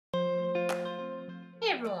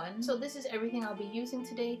everyone, so this is everything I'll be using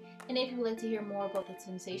today, and if you would like to hear more about the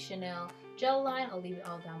sensationail gel line, I'll leave it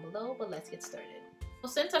all down below, but let's get started.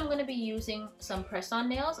 Well, since I'm going to be using some press-on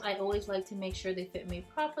nails, I always like to make sure they fit me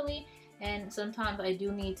properly, and sometimes I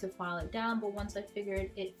do need to file it down, but once I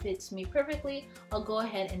figured it fits me perfectly, I'll go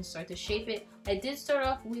ahead and start to shape it. I did start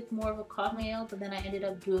off with more of a coffin nail, but then I ended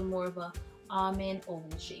up doing more of a almond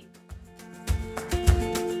oval shape.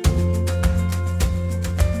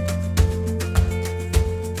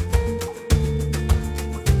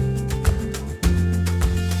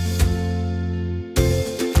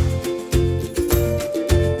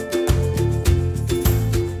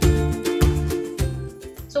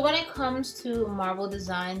 So when it comes to marble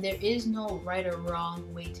design, there is no right or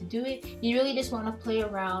wrong way to do it. You really just want to play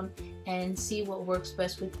around and see what works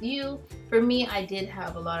best with you. For me, I did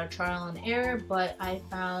have a lot of trial and error, but I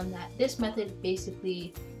found that this method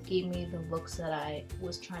basically gave me the looks that I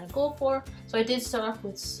was trying to go for. So I did start off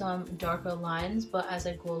with some darker lines, but as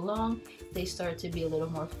I go along, they start to be a little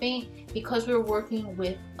more faint. Because we're working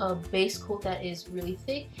with a base coat that is really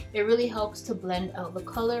thick, it really helps to blend out the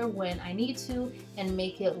color when I need to and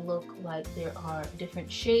make it look like there are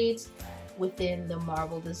different shades within the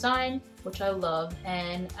marble design, which I love.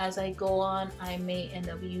 And as I go on, I may end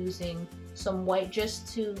up using some white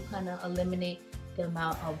just to kind of eliminate the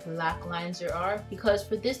amount of black lines there are, because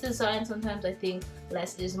for this design sometimes I think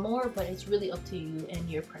less is more, but it's really up to you and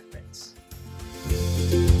your preference.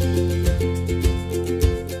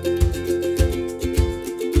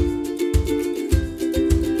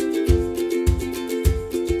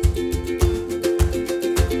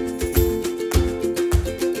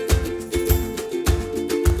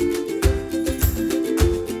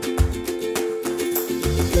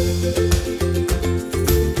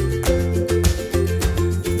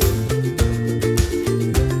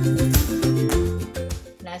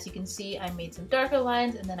 As you can see, I made some darker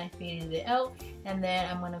lines and then I faded it out, and then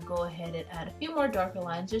I'm going to go ahead and add a few more darker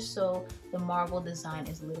lines just so the marble design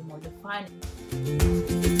is a little more defined.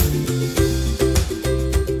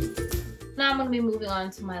 Now I'm going to be moving on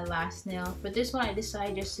to my last nail. For this one, I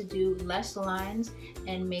decided just to do less lines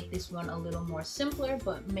and make this one a little more simpler,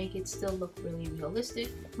 but make it still look really realistic.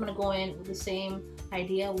 I'm going to go in with the same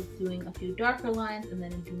idea with doing a few darker lines and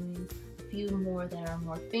then doing a few more that are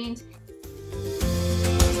more faint.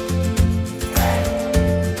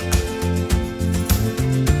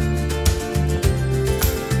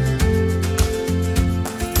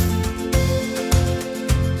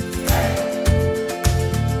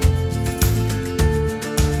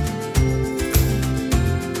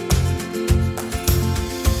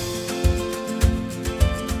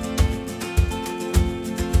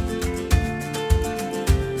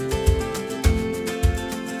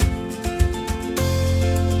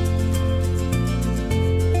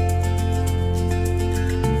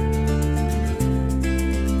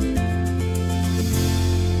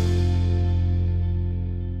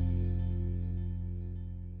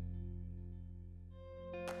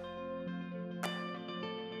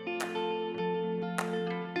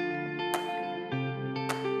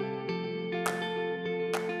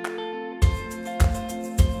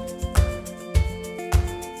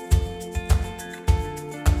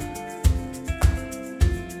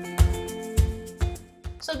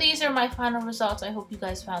 So these are my final results. I hope you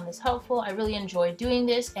guys found this helpful. I really enjoyed doing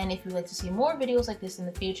this, and if you'd like to see more videos like this in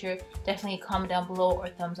the future, definitely comment down below or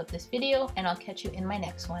thumbs up this video, and I'll catch you in my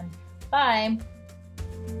next one. Bye!